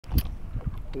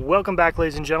Welcome back,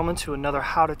 ladies and gentlemen, to another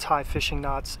how to tie fishing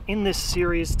knots. In this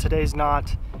series, today's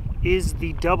knot is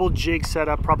the double jig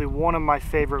setup, probably one of my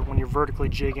favorite when you're vertically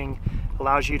jigging.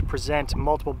 Allows you to present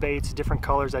multiple baits, different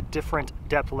colors at different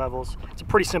depth levels. It's a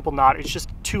pretty simple knot. It's just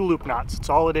 2 loop knots. That's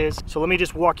all it is. So let me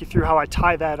just walk you through how I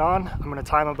tie that on. I'm going to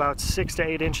tie them about 6 to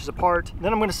 8 inches apart.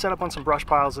 Then I'm going to set up on some brush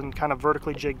piles and kind of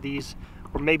vertically jig these,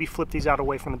 or maybe flip these out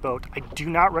away from the boat. I do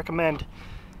not recommend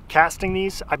casting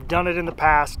these. I've done it in the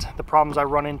past. The problems I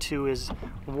run into is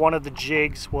one of the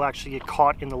jigs will actually get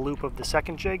caught in the loop of the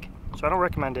second jig, so I don't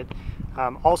recommend it.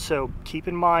 Also, keep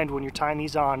in mind when you're tying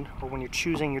these on, or when you're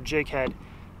choosing your jig head,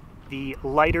 the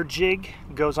lighter jig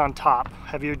goes on top,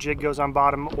 heavier jig goes on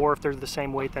bottom, or if they're the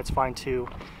same weight, that's fine too.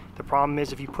 The problem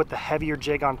is if you put the heavier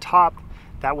jig on top,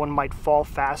 that one might fall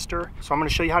faster. So I'm going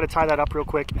to show you how to tie that up real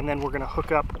quick, and then we're going to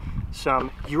hook up some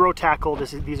Euro tackle.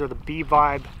 These are the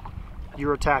B-Vibe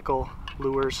Euro tackle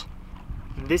lures.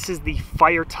 This is the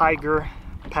Fire Tiger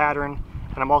pattern,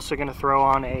 and I'm also going to throw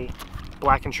on a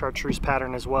black and chartreuse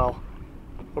pattern as well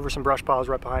over some brush piles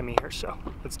right behind me here. So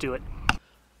let's do it.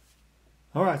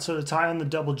 Alright, so to tie on the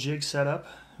double jig setup,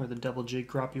 or the double Jig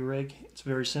Crappie rig, it's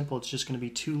very simple. It's just going to be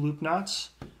 2 loop knots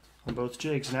on both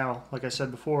jigs. Now, like I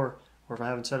said before, or if I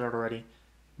haven't said it already,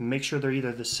 make sure they're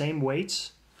either the same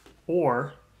weights,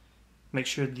 or make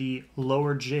sure the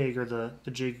lower jig, or the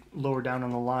jig lower down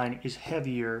on the line, is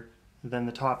heavier than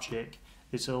the top jig.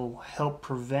 This will help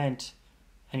prevent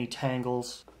any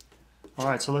tangles.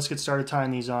 Alright, so let's get started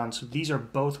tying these on. So these are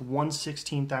both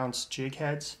 1/16 ounce jig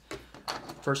heads.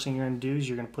 First thing you're going to do is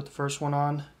you're going to put the first one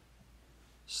on,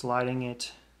 sliding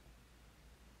it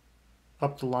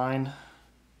up the line.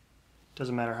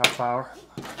 Doesn't matter how far.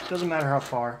 Doesn't matter how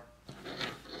far.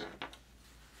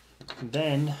 And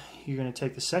then you're going to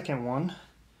take the second one,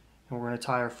 and we're going to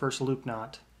tie our first loop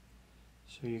knot.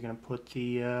 So you're going to put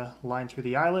the line through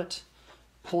the eyelet,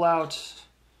 pull out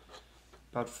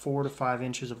about 4 to 5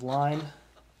 inches of line.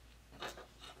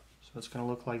 So it's going to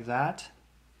look like that.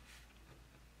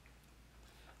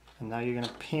 And now you're going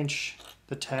to pinch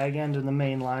the tag end and the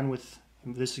main line with,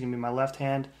 this is going to be my left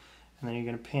hand, and then you're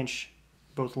going to pinch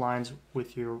both lines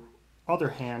with your other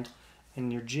hand,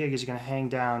 and your jig is going to hang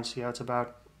down. See how it's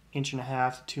about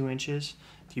 1.5 to 2 inches.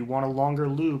 If you want a longer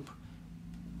loop,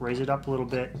 raise it up a little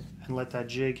bit and let that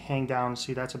jig hang down.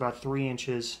 See, that's about 3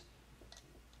 inches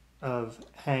of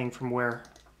hang from where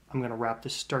I'm going to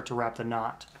start to wrap the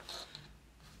knot.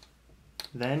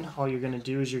 Then all you're going to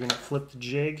do is you're going to flip the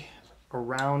jig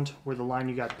around where the line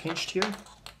you got pinched here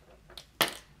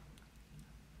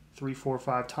 3, 4,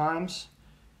 5 times,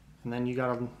 and then you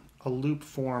got a loop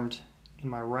formed in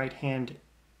my right hand,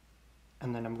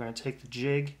 and then I'm going to take the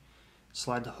jig,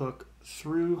 slide the hook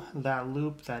through that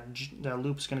loop. That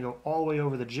loop is going to go all the way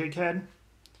over the jig head,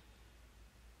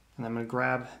 and I'm going to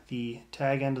grab the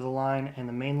tag end of the line and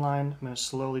the main line. I'm going to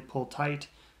slowly pull tight.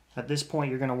 At this point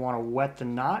you're going to want to wet the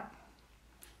knot,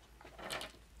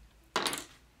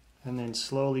 and then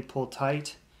slowly pull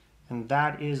tight, and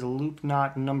that is loop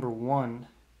knot number 1.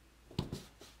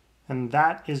 And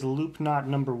that is loop knot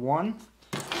number 1.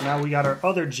 Now we got our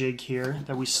other jig here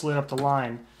that we slid up the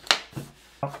line.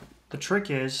 The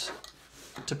trick is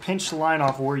to pinch the line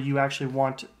off where you actually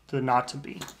want the knot to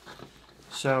be.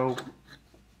 So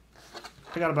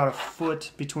I got about 1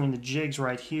 foot between the jigs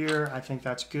right here. I think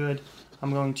that's good.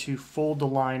 I'm going to fold the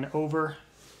line over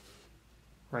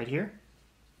right here.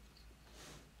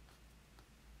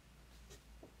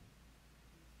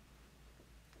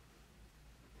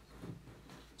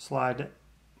 Slide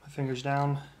my fingers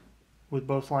down with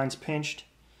both lines pinched,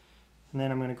 and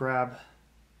then I'm going to grab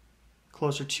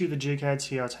closer to the jig head,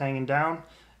 see how it's hanging down,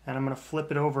 and I'm going to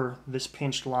flip it over this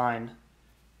pinched line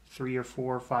 3 or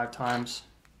 4 or 5 times.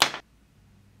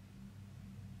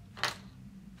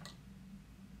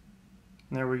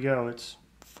 And there we go, it's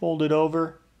folded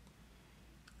over,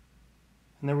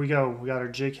 and there we go, we got our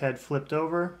jig head flipped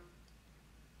over.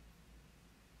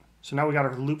 So now we got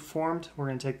our loop formed. We're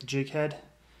going to take the jig head,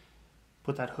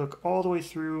 put that hook all the way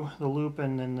through the loop,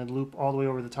 and then the loop all the way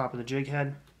over the top of the jig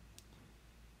head.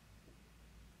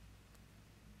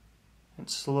 And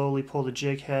slowly pull the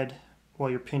jig head while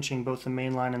you're pinching both the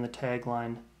main line and the tag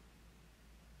line.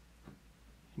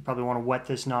 You probably want to wet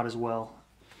this knot as well.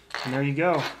 And there you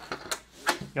go.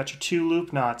 You got your 2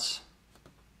 loop knots.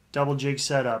 Double jig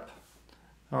setup.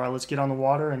 Alright, let's get on the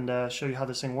water and show you how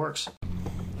this thing works.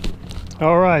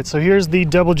 Alright, so here's the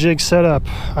double jig setup.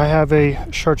 I have a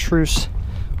chartreuse,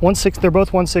 they're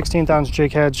both 1/16 ounce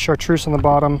jig heads, chartreuse on the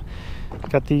bottom,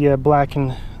 got the black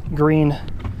and green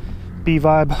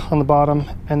B-Vibe on the bottom,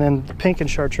 and then the pink and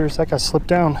chartreuse, that got slipped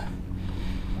down.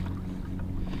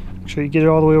 Make sure you get it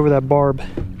all the way over that barb.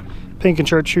 pink and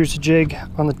chartreuse jig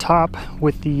on the top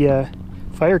with the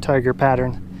fire tiger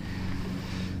pattern.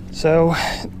 So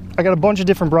I got a bunch of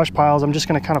different brush piles. I'm just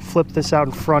going to kind of flip this out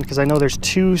in front because I know there's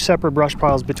two separate brush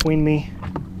piles between me.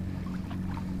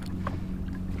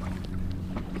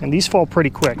 And these fall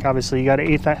pretty quick. Obviously, you got an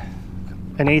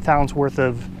eighth ounce worth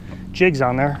of jigs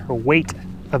on there, or weight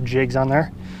of jigs on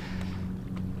there.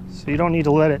 So you don't need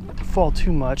to let it fall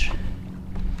too much.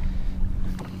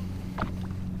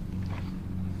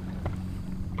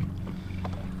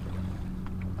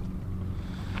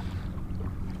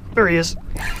 There he is.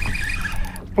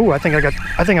 Oh, I think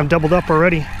I'm doubled up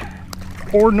already.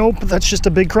 Or nope, that's just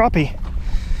a big crappie.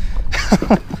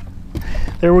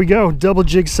 There we go, double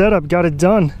jig setup, got it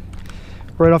done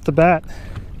right off the bat.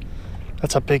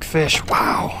 That's a big fish,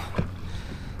 wow.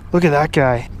 Look at that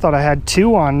guy. Thought I had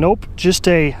two on, nope, just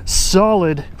a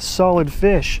solid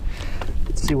fish.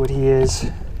 Let's see what he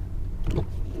is.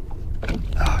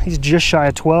 Oh, he's just shy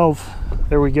of 12.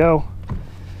 There we go.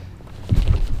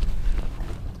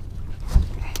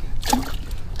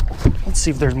 Let's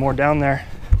see if there's more down there.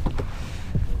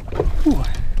 Ooh.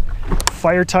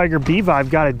 Fire Tiger Bee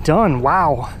Vibe got it done,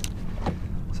 wow.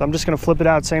 So I'm just gonna flip it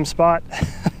out, same spot.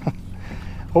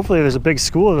 Hopefully there's a big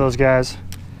school of those guys.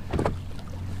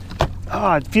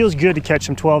 Ah, it feels good to catch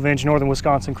some 12-inch northern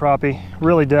Wisconsin crappie,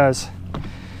 really does.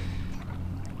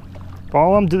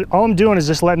 All I'm doing is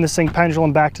just letting this thing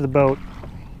pendulum back to the boat.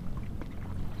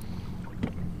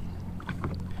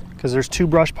 Because there's two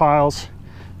brush piles.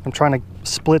 I'm trying to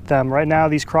split them. Right now,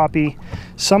 these crappie,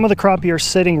 some of the crappie are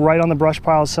sitting right on the brush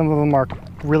piles. Some of them are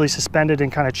really suspended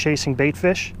and kind of chasing bait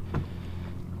fish.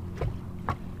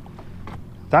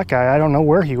 That guy, I don't know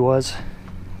where he was.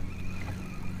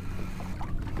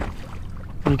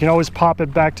 You can always pop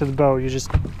it back to the boat. You just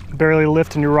barely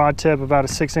lifting your rod tip about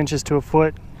 6 inches to a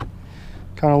foot.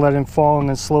 Kind of let him fall and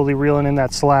then slowly reeling in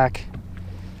that slack.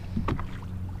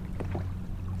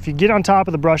 If you get on top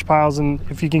of the brush piles, and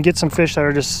if you can get some fish that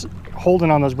are just holding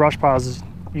on those brush piles,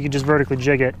 you can just vertically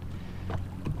jig it.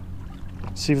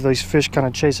 See if these fish kind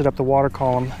of chase it up the water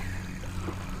column.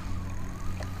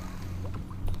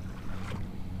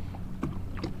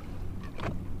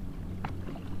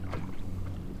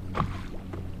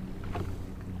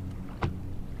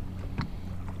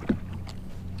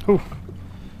 Ooh.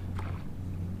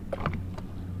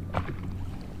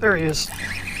 There he is.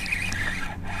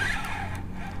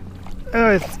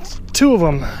 Two of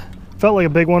them. Felt like a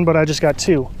big one, but I just got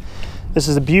two. This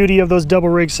is the beauty of those double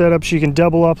rig setups. You can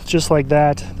double up just like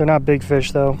that. They're not big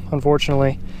fish though,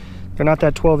 unfortunately. They're not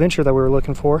that 12-incher that we were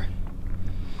looking for.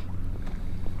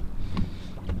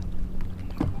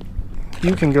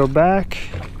 You can go back.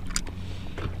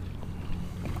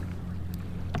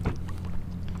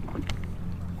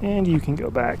 And you can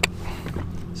go back.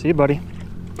 See you, buddy.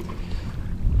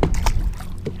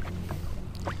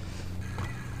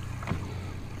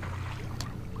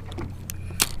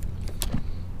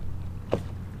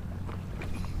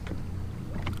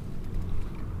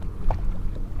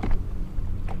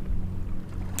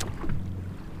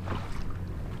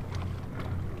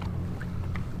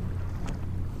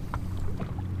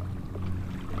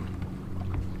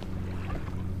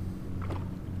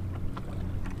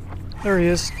 There he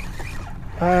is.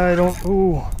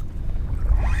 Ooh.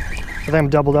 I think I'm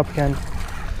doubled up again.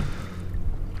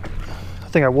 I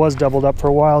think I was doubled up for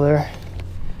a while there.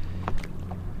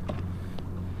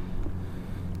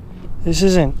 This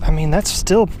isn't, I mean, that's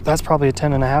probably a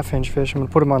 10.5-inch fish. I'm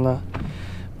gonna put him on the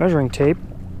measuring tape,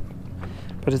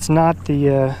 but it's not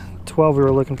the 12 we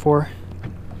were looking for.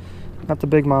 Not the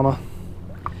big mama.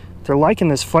 They're liking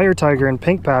this fire tiger and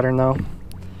pink pattern though.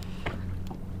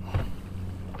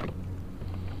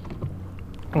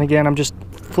 And again, I'm just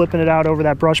flipping it out over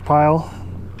that brush pile.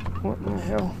 What in the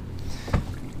hell?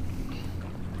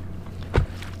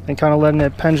 And kind of letting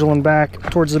it pendulum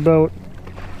back towards the boat.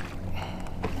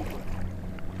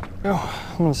 Oh,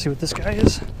 I'm gonna see what this guy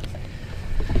is.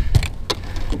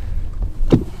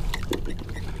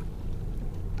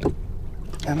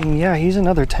 I mean, yeah, he's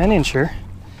another 10-incher.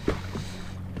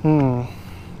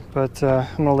 But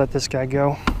I'm gonna let this guy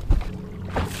go.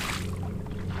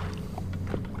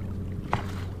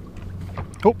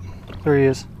 Oh, there he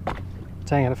is.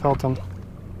 Dang it, I felt him.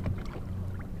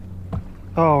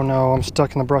 Oh no, I'm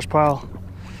stuck in the brush pile.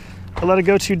 I let it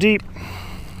go too deep.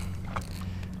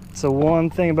 So one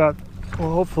thing about,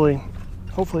 well, hopefully,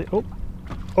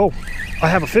 oh, I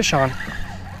have a fish on.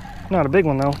 Not a big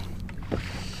one though.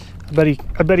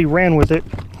 I bet he ran with it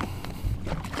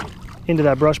into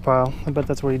that brush pile. I bet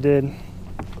that's what he did.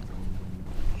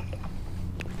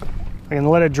 I can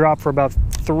let it drop for about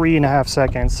 3.5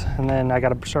 seconds, and then I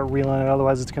gotta start reeling it,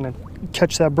 otherwise it's gonna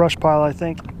catch that brush pile, I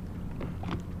think.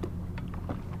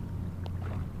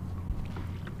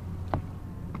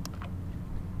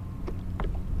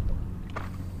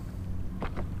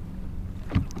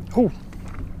 Oh,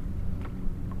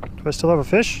 do I still have a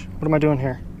fish? What am I doing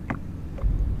here?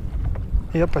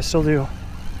 Yep, I still do.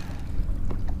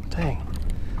 Dang,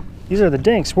 these are the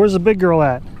dinks. Where's the big girl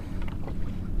at?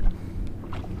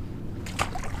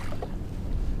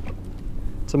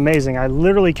 It's amazing. I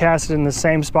literally cast it in the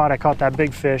same spot I caught that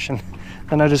big fish, and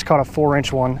then I just caught a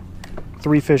 4-inch one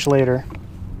 3 fish later.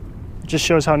 It just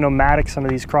shows how nomadic some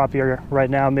of these crappie are right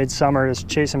now, midsummer, just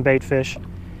chasing bait fish.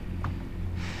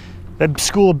 That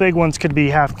school of big ones could be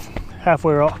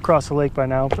halfway across the lake by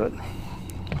now, but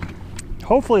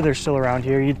hopefully they're still around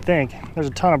here. You'd think. There's a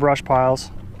ton of brush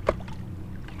piles.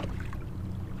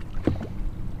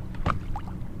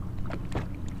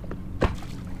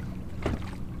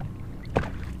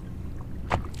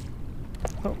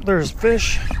 Oh, there's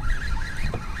fish.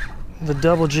 The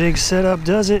double jig setup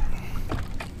does it.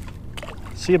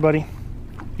 See ya, buddy.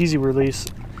 Easy release.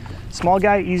 Small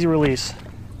guy, easy release.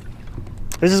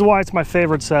 This is why it's my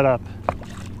favorite setup.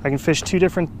 I can fish 2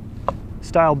 different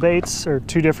style baits, or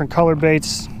 2 different color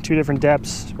baits, 2 different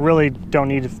depths. Really don't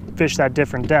need to fish that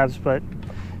different depths, but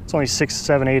it's only 6,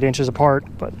 7, 8 inches apart.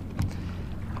 But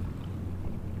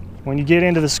when you get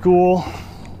into the school,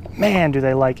 man, do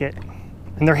they like it.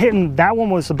 And they're hitting, that one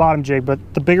was the bottom jig, but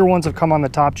the bigger ones have come on the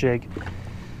top jig.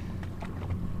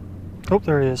 Oh,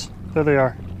 there he is. There they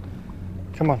are.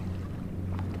 Come on.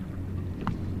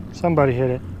 Somebody hit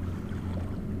it.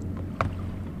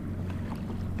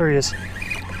 There he is.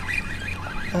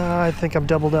 I think I'm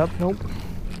doubled up. Nope.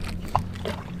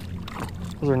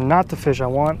 Those are not the fish I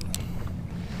want.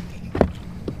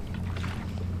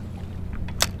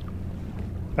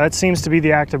 That seems to be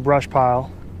the active brush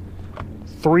pile.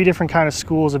 3 different kind of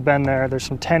schools have been there. There's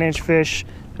some 10-inch fish.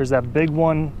 There's that big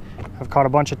one. I've caught a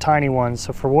bunch of tiny ones.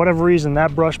 So for whatever reason,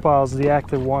 that brush pile is the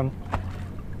active one.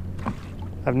 I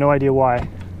have no idea why.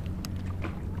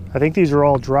 I think these are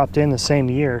all dropped in the same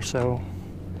year, so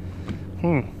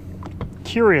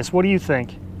curious, what do you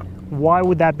think? Why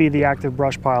would that be the active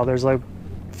brush pile? There's like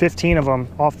 15 of them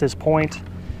off this point.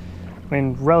 I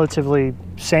mean, relatively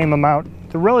same amount.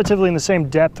 They're relatively in the same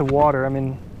depth of water. I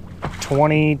mean,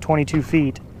 20, 22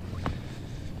 feet.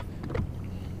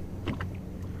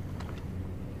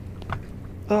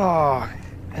 Oh,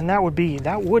 and that would be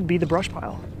the brush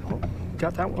pile. Oh,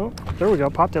 got that one. Oh, there we go,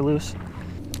 popped it loose.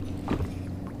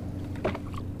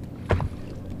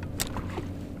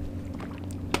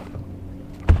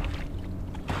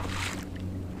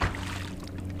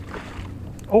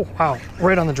 Oh, wow,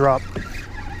 right on the drop.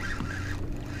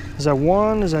 Is that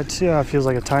 1? Is that 2? Oh, it feels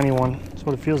like a tiny one. That's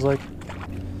what it feels like.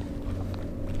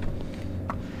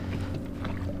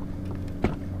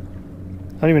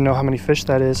 I don't even know how many fish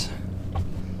that is.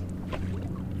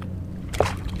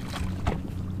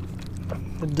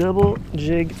 The double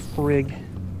jig rig.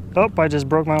 Oh, I just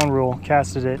broke my own rule,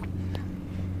 casted it.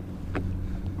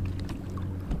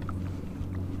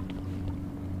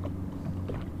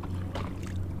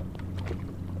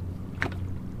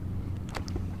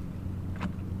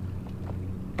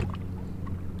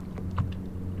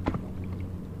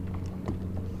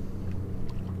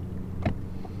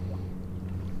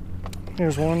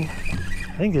 Here's one.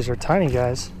 I think these are tiny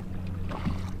guys.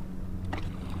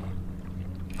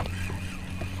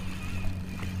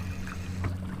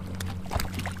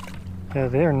 Yeah,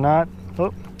 they're not,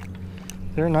 oh,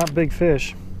 they're not big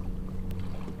fish.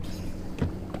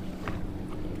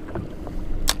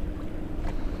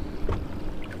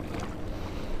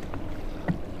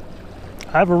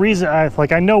 I have a reason,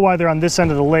 I know why they're on this end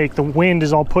of the lake. The wind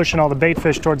is all pushing all the bait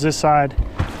fish towards this side.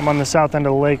 I'm on the south end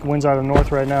of the lake, wind's out of the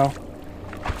north right now.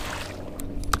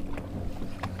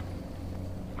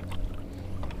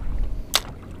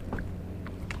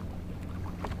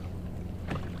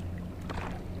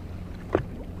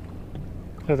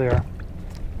 There they are.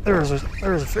 There's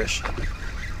a fish.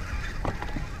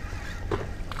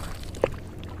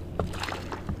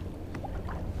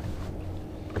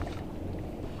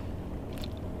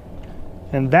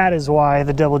 And that is why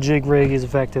the double jig rig is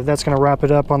effective. That's going to wrap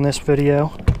it up on this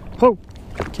video. Oh,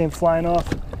 came flying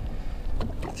off.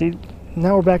 See,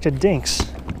 now we're back to dinks.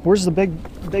 Where's the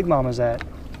big mamas at?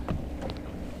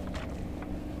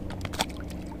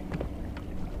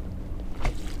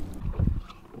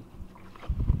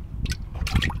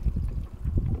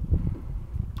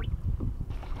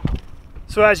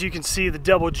 So as you can see, the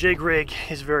double jig rig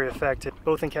is very effective,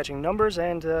 both in catching numbers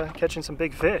and catching some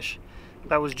big fish.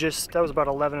 That was about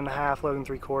 11 and a half, 11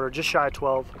 3/4, just shy of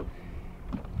 12.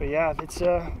 But yeah, it's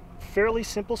fairly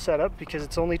simple setup because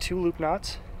it's only 2 loop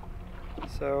knots.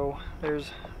 So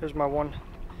there's my one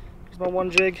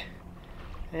jig,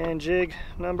 and jig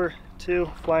number 2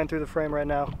 flying through the frame right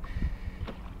now.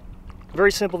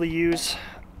 Very simple to use.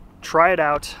 Try it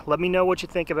out. Let me know what you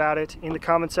think about it in the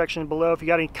comment section below. If you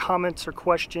got any comments or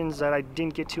questions that I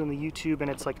didn't get to in the YouTube and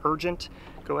it's like urgent,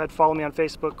 go ahead, follow me on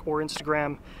Facebook or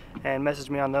Instagram and message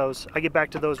me on those. I get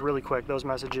back to those really quick, those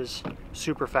messages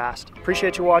super fast.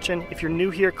 Appreciate you watching. If you're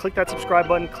new here, click that subscribe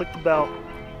button, click the bell.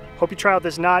 Hope you try out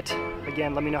this knot.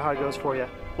 Again, let me know how it goes for you.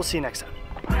 We'll see you next time.